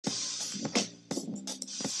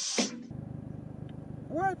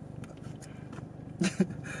What?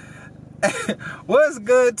 What's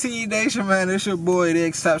good, T Nation, man? It's your boy, the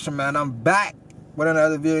Exceptionn, man. I'm back with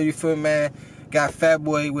another video. You feel me, man? Got Fat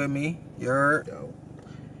Boy with me. You heard?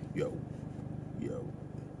 Yo.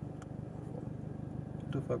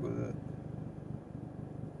 What the fuck was that?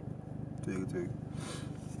 Take.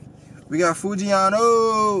 We got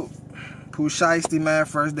Foogiano. Pooh Shiesty, man.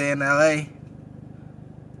 First day in LA.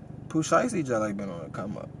 Pooh Shiesty just like been on the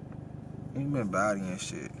come up. He been bodying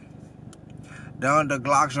shit. Down the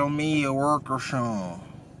Glocks on me, a worker song.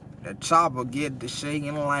 The chopper get the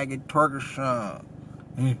shaking like a twerker song.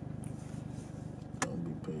 Don't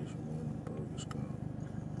be patient when the burgers come.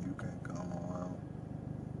 You can't come around.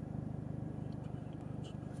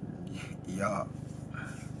 Yeah.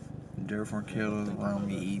 Different killers around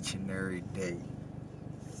me each and every day.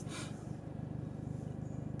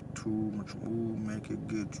 Too much move, make it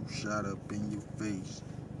get you shot up in your face.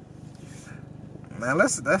 Man,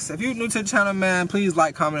 that's if you're new to the channel, man, please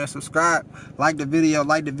like, comment, and subscribe. Like the video,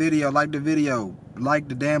 like the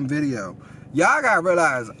damn video. Y'all gotta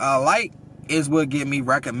realize, a like is what get me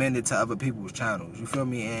recommended to other people's channels. You feel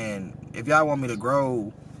me? And if y'all want me to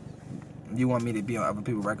grow, you want me to be on other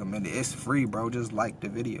people recommended, it's free, bro. Just like the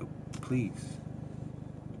video, please.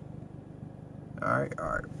 Alright.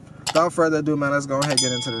 Without further ado, man, let's go ahead and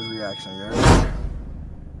get into this reaction, yeah?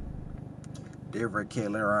 Different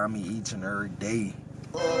killer on me each and every day.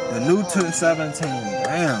 The new 2017.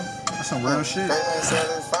 Damn, that's some real shit.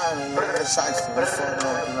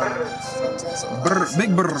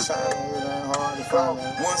 Big brr.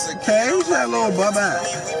 Okay, who's that little bub ass?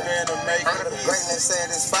 Greatness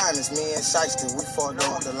at its finest, me and Shiesty, we fucked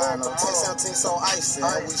up the lineup. 1017 so icy,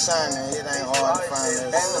 and we shining, it ain't hard to find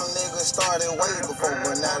us. And them niggas started way before,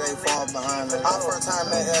 but now they fall behind us. Our first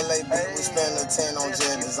time at LA, we spent a 10 on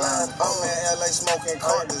jet design. I'm in LA smoking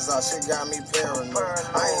car design, shit got me paranoid.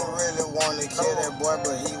 I ain't really wanna kill that boy,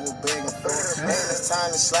 but he was begging for it. And it's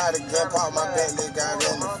time to slide again, pop my Bentley, got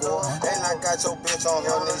in the floor. And I got your bitch on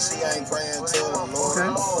her knee, she ain't praying to the Lord.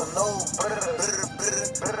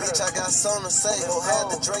 Bitch, I got something to say. Don't have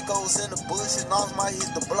the Dracos in the bush and off might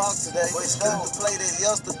hit the block today. But to play this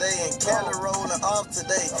yesterday and Cali rolling off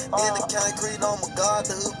today. In the concrete, oh my God,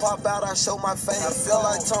 the hood pop out, I show my face. I feel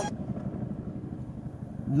like Tom.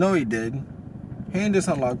 No, he didn't. He ain't just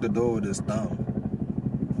unlock the door with his thumb.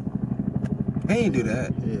 He ain't do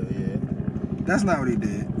that. Yeah. That's not what he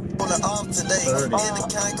did. Off today. In the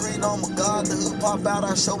concrete, oh my God, the hood pop out,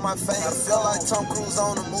 I show my face. I feel like Tom Cruise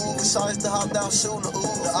on the move, Shiesty hopped out shooting the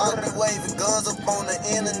ooze. I be waving guns up on the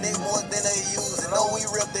internet more than they use it. Know we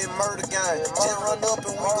rip that murder gang. Just run up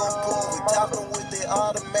and we gon' pull. We talking with the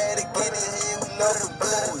automatic, get in here, we love to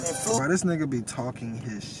do it. Bro, this nigga be talking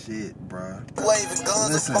his shit, bro. Waving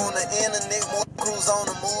guns up on the internet, more Cruise on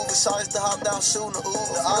the move, Shiesty hopped out shooting the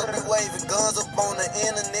ooze. I be waving guns up on the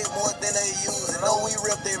internet more than they use it. Know we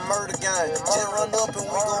rip that murder gang. Just run up and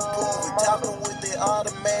we gon' pull. We talking with the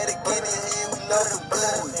automatic, get in here, we love to do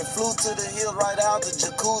it. And flew to the hill right out the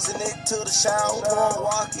jacuzzi, neck to the shower. Pouring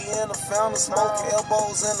walkie in the fountain, smoking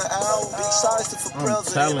elbows in the hour. Big Shiesty for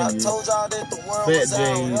president. I told y'all that the world was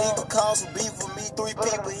out. Nigga cause some beef with me, 3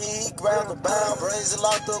 people here, he grabbed the bound. Brazen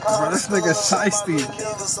locked up. Bro, this nigga Shiesty.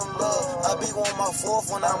 I be on my fourth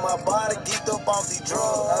one out my body, geeked up off these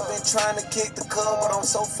drugs. I been trying to kick the club, but I'm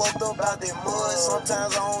so fucked up out that mud.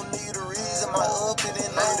 Sometimes I don't need a reason, my up it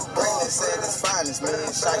in the greatness at its finest, me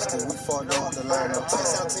and Shiesty, we fucked up the lineup.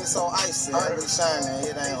 1017 so icy, and we shining,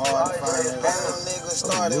 it ain't hard to find it. And them niggas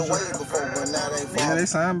started way before, but now they fall. Yeah, they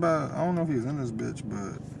signed by, I don't know if he's in this bitch,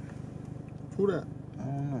 but Who that? I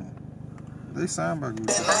don't know. They signed by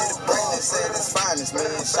Gucci. Greatness at its finest, me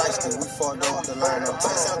and Shiesty, we fucked up the lineup.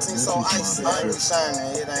 1017 so icy, and we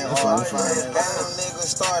shining, it ain't hard to find it. And them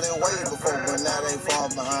niggas started way before, but now they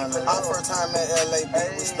fall behind us. Our first time at LA,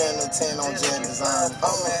 we spent a 10 on jet design.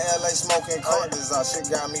 I'm in LA smoking car design,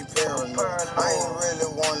 shit got me paranoid. I ain't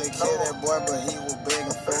really wanna kill that boy, but he was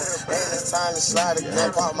begging for it. And it's time to slide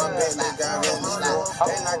again, pop my Bentley, got in the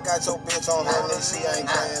store. And I got your bitch on her knee, she ain't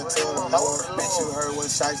praying to the Lord. Bitch, you heard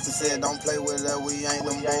what Shiesty said, don't play with her, we ain't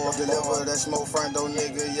them boys. Deliver that smoke front door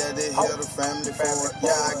nigga, yeah, they hear the family for it.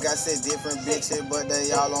 Yeah, I got 6 different bitches, but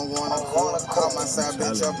they all on one accord. Call my side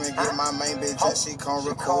bitch up and get my main bitch and she come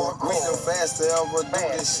record. We the fast to ever do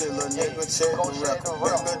this shit, little nigga, check the record.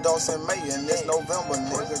 Baby dose in May and this November,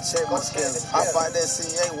 nigga, check my schedule. I fight that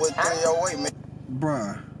CA with 308, man.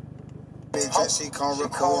 Bruh, bitch and she come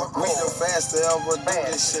record. We the fastest ever do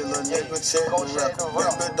this shit, little nigga, check the record.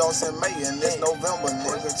 Remember those in May and it's November,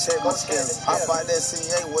 nigga, check my schedule. I fight that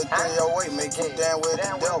CA with 308, make you down with the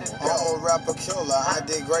devil. I'm a rapper killer, I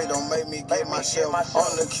did great, don't make me get my shell.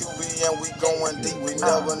 On the QB and we going deep, we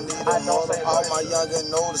never need a mother. All my youngin'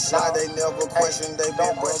 know the slide, they never question they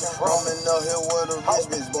big brother. I'm in the hill with a rich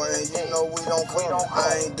bitch, boy, and you know we don't cover.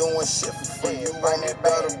 I ain't doing shit for free, you want me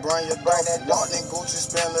better, bring your daughter. Walked in Gucci,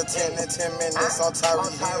 spend a 10 in 10 minutes on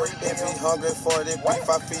Tyreek Hill. If he hungry for the beef,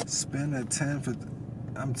 I feed. Spend a 10 for.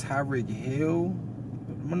 I'm Tyreek Hill.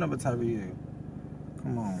 What number Tyreek Hill?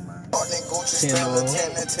 Come on, man. Walked in Gucci, spend a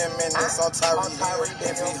 10 in 10 minutes on Tyreek Hill.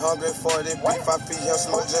 If he hungry for the beef, I feed him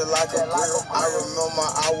smoke just like a grill. I remember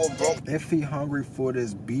I was broke. If he hungry for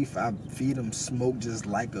this beef, I feed him smoke just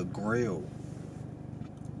like a grill.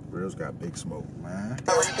 Grill's got big smoke, man.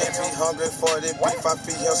 If he hungry for the beef, I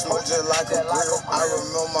feed him smoke just like a grill. I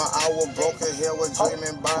remember I was broke in here with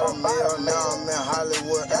dreaming about a meal. Now I'm in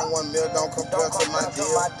Hollywood and 1 meal don't compare to my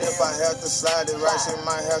deal. If I have to slide it right, she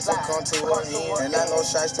might have to come to an end. And I know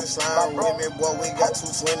Shiesty slime with me, boy, we got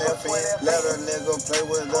 220 FN. Let a nigga play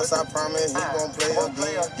with us, I promise he gon' play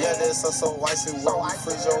again. Yeah, this is so icy, when we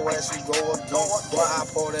freeze your ass, you go again. Boy, I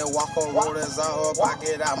pull that walk on road as I up, I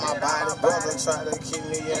get out my body. Brother try to keep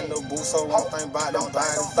me in the booth, so one thing about them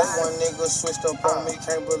bodies. That one nigga switched up on me,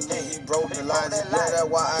 can't believe he broke the logic. Yeah, that's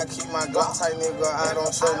why I keep my Glock tight, nigga, I don't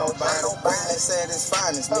trust nobody. Brandon said it's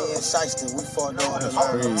finest, me and Shiesty, we fucked up the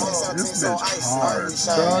line. This bitch hard.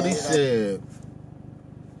 Shawty said,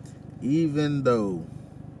 even though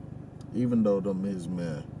them his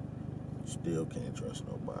men, still can't trust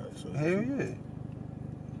nobody. So hell yeah.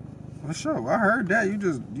 For sure, I heard that.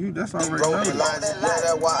 That's already known. Yeah,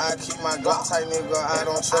 that's why I keep my Glock tight, nigga. I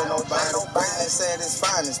don't trust nobody. Brandon said it's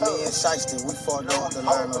finest, me and Shiesty, we fucked up the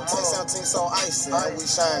line. 10-17 so icy, and we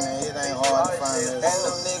shining, it ain't hard to find us. And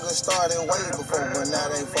them niggas started way before, but now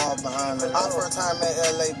they fall behind us. Our first time at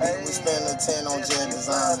LA, we spent a 10 on jet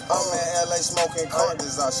design. I'm in LA smoking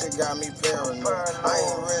cartons out, shit got me paranoid. I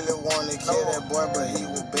ain't really wanna kill that boy, but he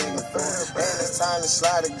was begging for it. And it's time to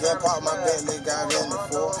slide again, pop my Bentley, got in the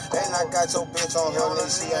floor. I got your bitch on her knee,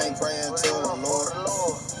 she ain't praying to the Lord.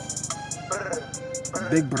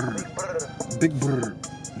 Big brr. Big brr.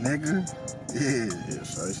 Nigga. Yeah. Yeah,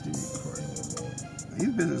 Shiesty be crazy, man.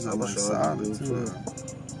 These bitches are like solid too.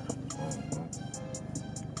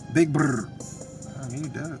 Big brr. I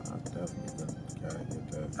need that. I definitely gotta get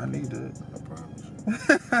that. I need that. I promise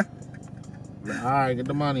you. Alright, get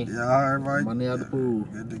the money. Yeah, alright, right. Money out the pool.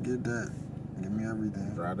 Good to get that. Give me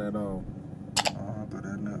everything. Try that on. But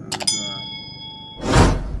that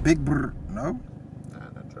dry. Big brr. No? Nah,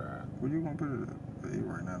 not dry. Where you gonna put it at? You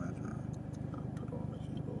right now, not dry. I'll put it on the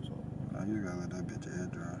heat or something. Nah, you gotta let that bitch air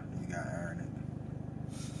dry. You gotta iron it.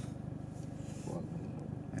 Fuck me.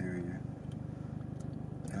 Hell yeah.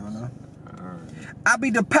 Hell no? Alright. I be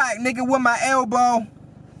the pack, nigga, with my elbow.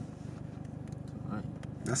 Alright.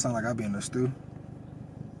 That sound like I be in the stew.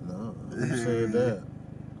 No, who said that?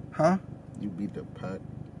 Huh? You beat the pack.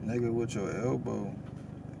 Nigga with your elbow.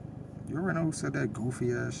 You already know who said that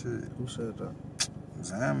goofy ass shit? Who said that?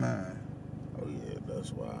 Zaman. Oh yeah,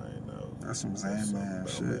 that's why I ain't know. That's some Zaman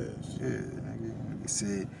shit. Ass. Yeah, nigga. He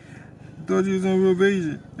said, I thought you was on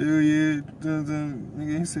probation. Hell yeah.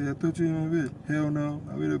 Nigga, he said, I thought you was on probation. Hell no.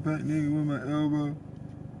 I be the pack nigga with my elbow.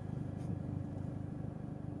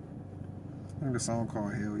 I think the song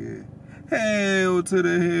called Hell Yeah. Hell to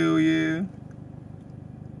the hell yeah.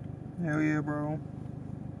 Hell yeah, bro.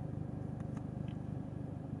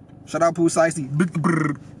 Shout out Pooh Shiesty.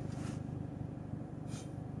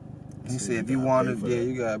 He said if you want it, yeah,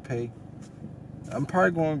 you gotta pay. I'm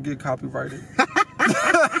probably gonna get copyrighted.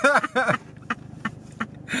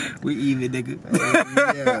 We even, nigga.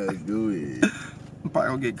 Yeah, do it. I'm probably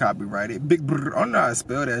gonna get copyrighted. Big brr. I don't know how to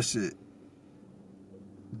spell that shit.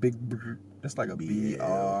 Big brr. That's like a BRTGH.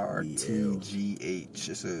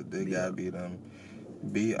 It's a, they gotta be them.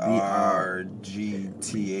 BRGTH.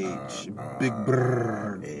 Big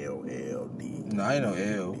brr. LLD. No, I ain't no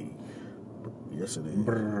L. Yes, it is.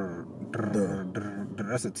 Brr.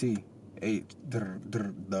 That's a T. H. No,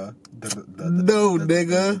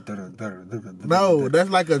 nigga. No, that's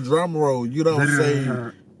like a drum roll. You don't say.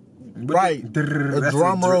 Right. A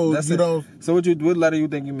drum roll. You don't. So what letter you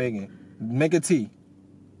think you making? Make a T.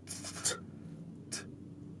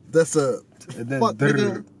 That's a. And then Fuck,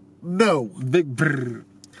 nigga. No. Big brr.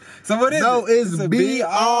 So what is it? No, it's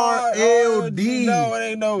BRLD. No, it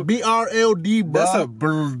ain't no. BRLD, bro. That's a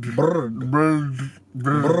bird. Bird.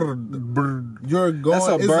 Bird. You're going. That's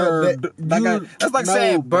a bird. That's like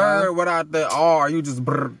saying bird bro. without the R. You just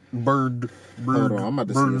bird. Hold on, I'm about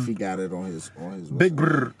to see if he got it on his big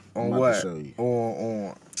bird. On what? Show you.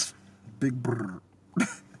 On big bird.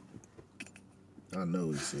 I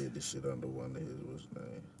know he said this shit under one of his what's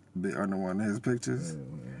name. Big under one of his pictures.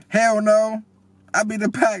 Mm-hmm. Hell no. I be the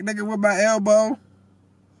pack nigga with my elbow.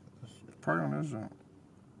 Probably on this one.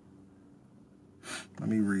 Let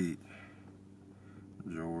me read.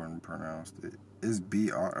 Jordan pronounced it. It's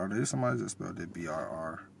B-R. Oh, there's somebody that spelled it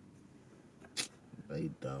B-R-R. They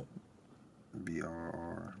don't.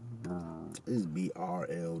 B-R-R. It's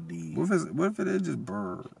B-R-L-D. What if it is just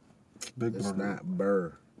bird? Big It's bird. not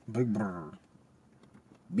bird. Big bird.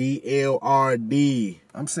 B-L-R-D.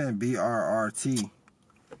 I'm saying B-R-R-T.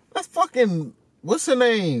 That's fucking... What's the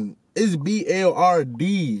name? It's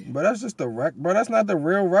B-L-R-D. But that's just the bro. That's not the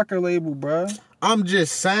real record label, bro. I'm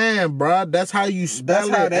just saying, bro. That's how you spell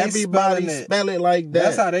it. Everybody spell it like that.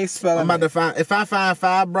 That's how they spell it. I'm about to find... If I find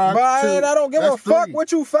 5, bro... Bro, I don't give a fuck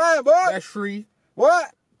what you find, boy. That's 3.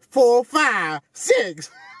 What? 4, 5, 6.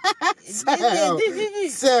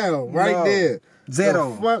 7. Right there.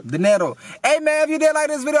 Zero. Dinero. Hey, man, if you did like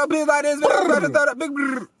this video, please like this video. Big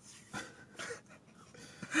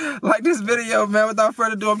like this video, man. Without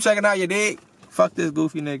further ado, I'm checking out your dig. Fuck this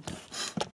goofy nigga.